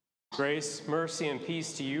Grace, mercy, and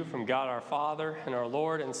peace to you from God our Father and our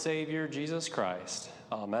Lord and Savior, Jesus Christ.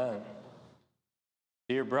 Amen.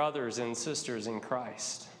 Dear brothers and sisters in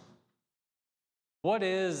Christ, what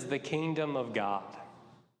is the kingdom of God?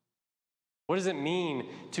 What does it mean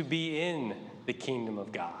to be in the kingdom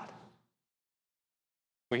of God?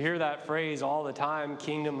 We hear that phrase all the time,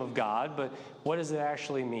 kingdom of God, but what does it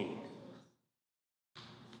actually mean?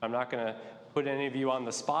 I'm not going to put any of you on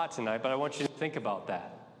the spot tonight, but I want you to think about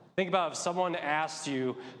that. Think about if someone asked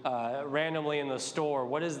you randomly in the store,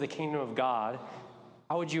 what is the kingdom of God?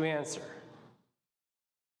 How would you answer?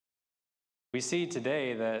 We see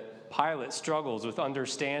today that Pilate struggles with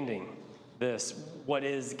understanding this, what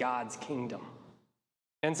is God's kingdom?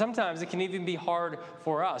 And sometimes it can even be hard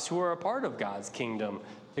for us who are a part of God's kingdom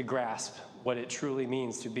to grasp what it truly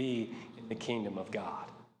means to be in the kingdom of God.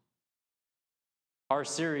 Our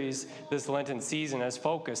series this Lenten season has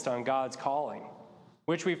focused on God's calling,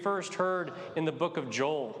 which we first heard in the book of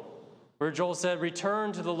Joel, where Joel said,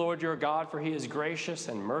 "Return to the Lord your God, for he is gracious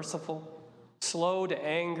and merciful, slow to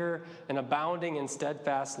anger and abounding in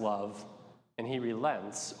steadfast love, and he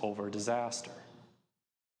relents over disaster."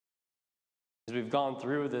 As we've gone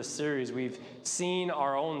through this series, we've seen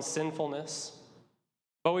our own sinfulness,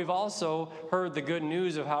 but we've also heard the good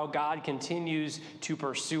news of how God continues to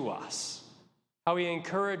pursue us, how he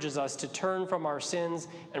encourages us to turn from our sins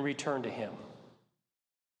and return to him.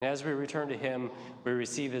 And as we return to him, we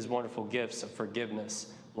receive his wonderful gifts of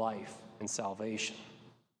forgiveness, life, and salvation.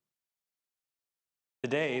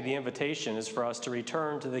 Today, the invitation is for us to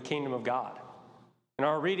return to the kingdom of God. And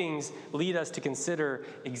our readings lead us to consider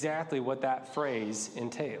exactly what that phrase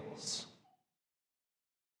entails.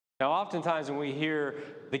 Now, oftentimes when we hear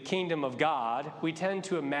the kingdom of God, we tend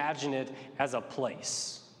to imagine it as a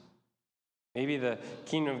place. Maybe the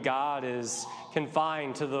kingdom of God is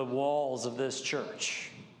confined to the walls of this church,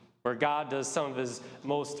 where God does some of his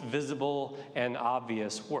most visible and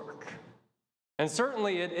obvious work. And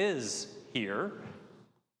certainly it is here,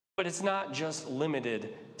 but it's not just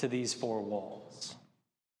limited to these four walls.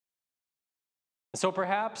 So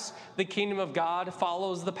perhaps the kingdom of God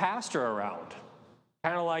follows the pastor around,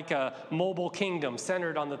 kind of like a mobile kingdom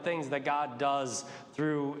centered on the things that God does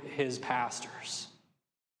through his pastors.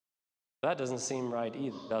 That doesn't seem right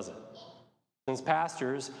either, does it? Since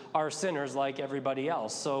pastors are sinners like everybody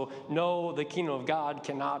else. So no, the kingdom of God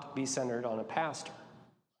cannot be centered on a pastor.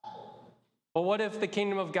 But what if the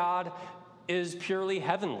kingdom of God is purely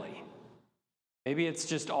heavenly? Maybe it's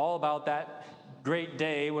just all about that great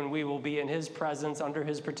day when we will be in his presence, under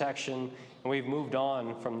his protection, and we've moved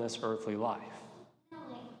on from this earthly life.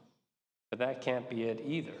 But that can't be it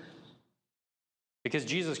either. Because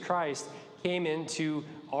Jesus Christ came into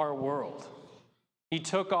our world. He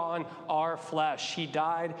took on our flesh. He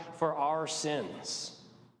died for our sins.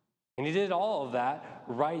 And he did all of that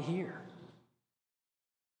right here.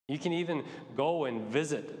 You can even go and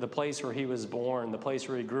visit the place where he was born, the place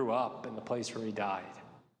where he grew up, and the place where he died.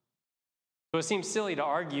 So it seems silly to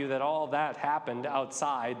argue that all that happened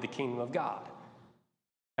outside the kingdom of God.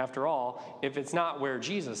 After all, if it's not where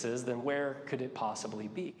Jesus is, then where could it possibly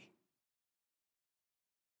be?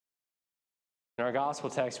 In our gospel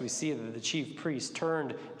text, we see that the chief priests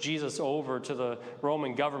turned Jesus over to the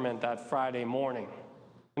Roman government that Friday morning.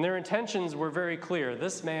 And their intentions were very clear.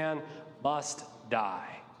 This man must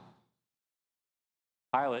die.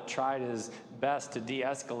 Pilate tried his best to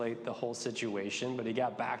de-escalate the whole situation, but he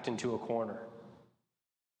got backed into a corner.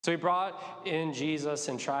 So he brought in Jesus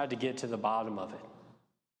and tried to get to the bottom of it.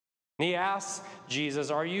 And he asked Jesus,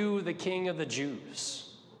 "Are you the king of the Jews?"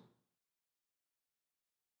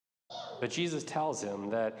 But Jesus tells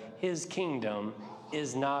him that his kingdom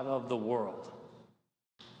is not of the world.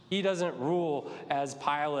 He doesn't rule as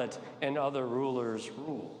Pilate and other rulers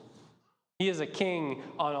rule. He is a king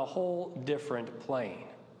on a whole different plane.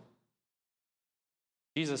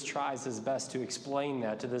 Jesus tries his best to explain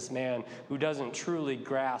that to this man who doesn't truly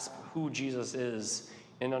grasp who Jesus is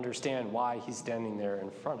and understand why he's standing there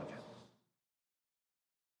in front of him.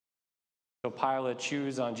 So Pilate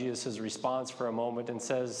chews on Jesus' response for a moment and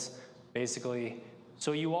says, basically,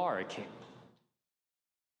 "So you are a king?"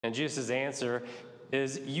 And Jesus' answer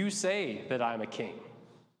is, "You say that I'm a king,"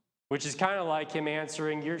 which is kind of like him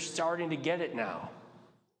answering, "You're starting to get it now."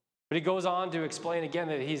 But he goes on to explain again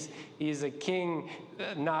that he's a king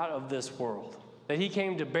not of this world, that he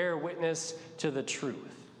came to bear witness to the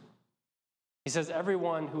truth. He says,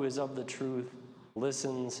 "Everyone who is of the truth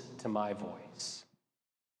listens to my voice."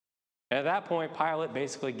 And at that point, Pilate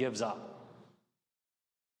basically gives up.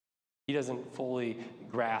 He doesn't fully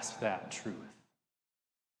grasp that truth.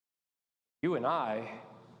 You and I,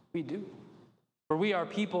 we do. For we are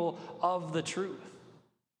people of the truth.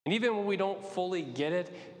 And even when we don't fully get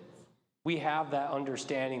it, we have that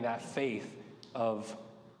understanding, that faith of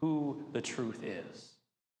who the truth is.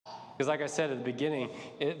 Because like I said at the beginning,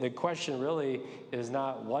 the question really is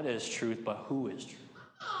not what is truth, but who is truth.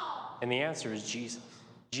 And the answer is Jesus.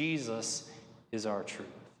 Jesus is our truth.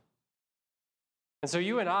 And so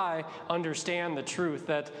you and I understand the truth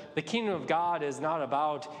that the kingdom of God is not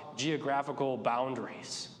about geographical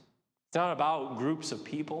boundaries. It's not about groups of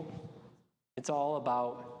people. It's all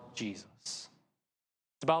about Jesus. It's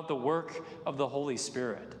about the work of the Holy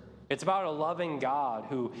Spirit. It's about a loving God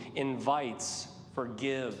who invites,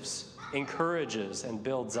 forgives, encourages, and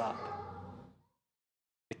builds up.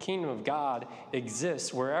 The kingdom of God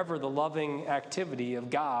exists wherever the loving activity of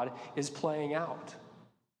God is playing out.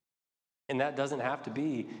 And that doesn't have to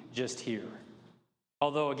be just here.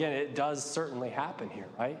 Although, again, it does certainly happen here,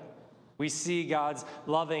 right? We see God's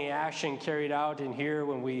loving action carried out in here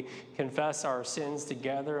when we confess our sins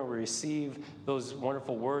together and we receive those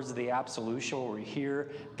wonderful words of the absolution where we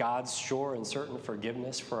hear God's sure and certain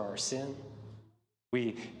forgiveness for our sin.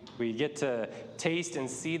 We get to taste and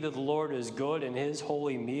see that the Lord is good in his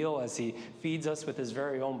holy meal as he feeds us with his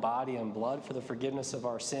very own body and blood for the forgiveness of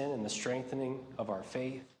our sin and the strengthening of our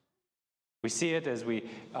faith. We see it as we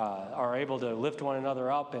are able to lift one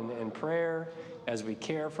another up in prayer, as we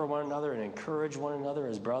care for one another and encourage one another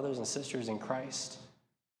as brothers and sisters in Christ.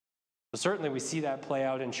 So certainly we see that play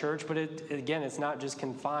out in church, but again, it's not just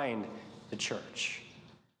confined to church.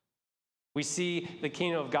 We see the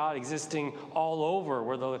kingdom of God existing all over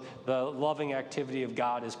where the loving activity of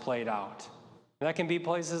God is played out. And that can be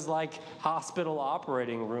places like hospital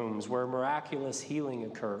operating rooms where miraculous healing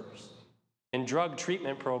occurs. In drug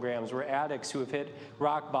treatment programs where addicts who have hit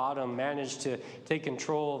rock bottom manage to take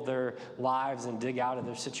control of their lives and dig out of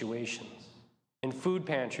their situations. In food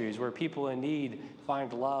pantries where people in need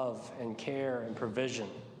find love and care and provision.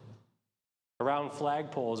 Around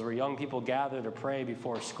flagpoles where young people gather to pray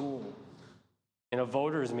before school. In a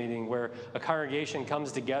voters' meeting where a congregation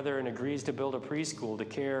comes together and agrees to build a preschool to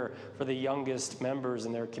care for the youngest members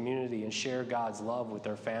in their community and share God's love with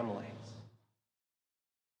their families.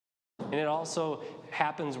 And it also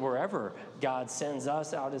happens wherever God sends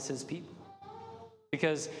us out as his people.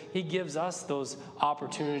 Because he gives us those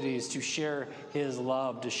opportunities to share his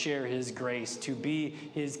love, to share his grace, to be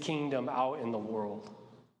his kingdom out in the world.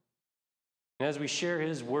 And as we share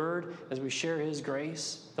his word, as we share his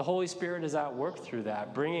grace, the Holy Spirit is at work through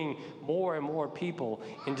that, bringing more and more people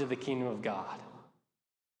into the kingdom of God.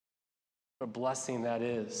 What a blessing that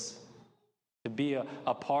is, to be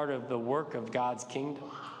a part of the work of God's kingdom.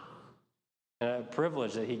 And a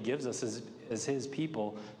privilege that he gives us as his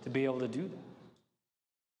people to be able to do that.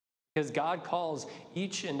 Because God calls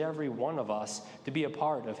each and every one of us to be a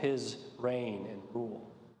part of his reign and rule.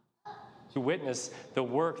 To witness the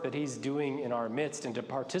work that he's doing in our midst and to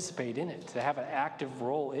participate in it, to have an active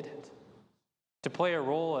role in it. To play a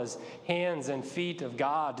role as hands and feet of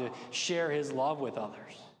God, to share his love with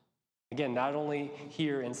others. Again, not only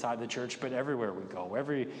here inside the church, but everywhere we go.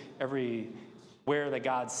 Everywhere that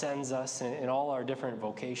God sends us in all our different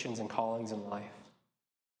vocations and callings in life.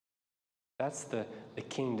 That's the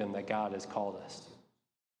kingdom that God has called us to.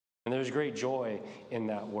 And there's great joy in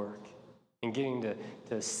that work, in getting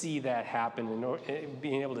to see that happen and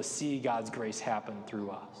being able to see God's grace happen through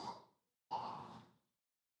us.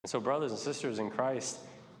 And so, brothers and sisters in Christ,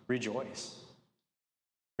 rejoice.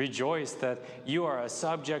 Rejoice that you are a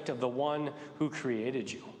subject of the one who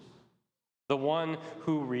created you. The one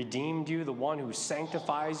who redeemed you, the one who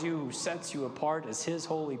sanctifies you, who sets you apart as his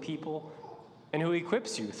holy people, and who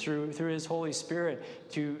equips you through his Holy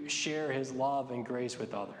Spirit to share his love and grace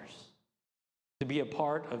with others, to be a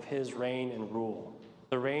part of his reign and rule,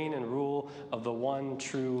 the reign and rule of the one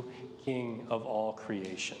true King of all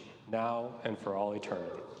creation, now and for all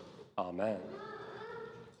eternity. Amen.